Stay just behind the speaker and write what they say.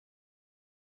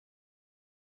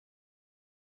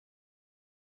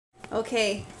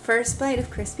Okay, first bite of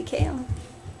Krispy Kale.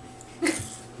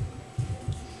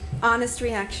 Honest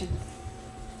reaction.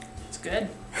 It's good.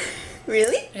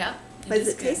 Really? Yeah. What does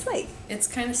it taste like? It's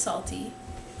kind of salty,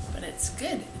 but it's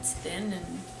good. It's thin and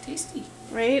tasty.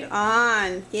 Right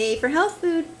on. Yay for health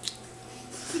food.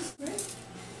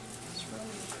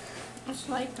 It's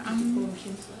like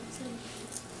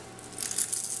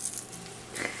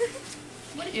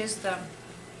what is the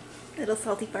Little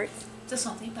salty farts.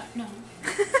 salty? But no.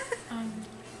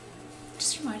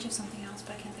 Just reminds you of something else,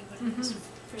 but I can't think what it is.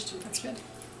 First, that's good.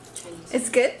 It's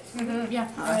good? Yeah,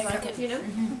 I like it. You know?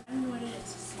 I don't know what it is.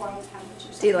 Spoiled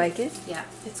cabbage or Do you like it? Yeah,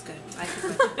 it's good. I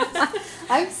could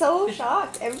I'm so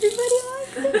shocked. Everybody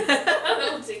likes it.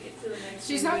 I'll take it to the next.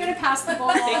 She's not gonna pass the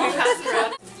ball.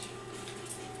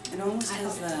 It almost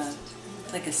has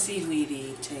like a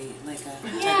seaweedy taste, like a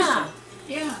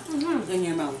Yeah. texture in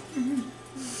your mouth.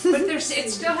 But it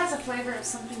still has a flavor of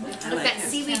something like I Like like that it.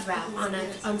 seaweed wrap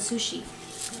on sushi.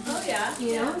 Oh yeah.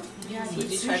 You know? Yeah. Did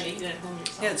you try making it at home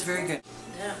yourself? Yeah, it's very good.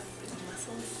 Yeah.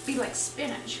 Be like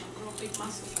spinach, real big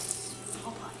muscles.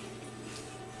 All body.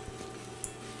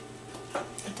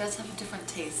 It does have a different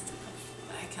taste.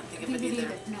 I can't think of it either.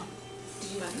 No.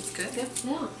 Did you like It's good.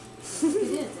 No.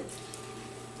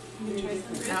 It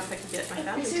is. Now if I can get my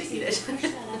family to eat it.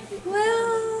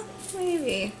 Well,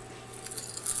 maybe.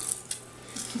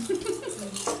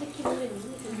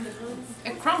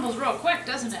 It crumbles real quick,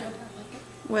 doesn't it?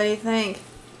 What do you think?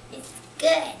 It's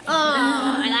good.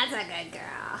 Oh, that's a good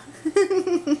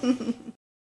girl.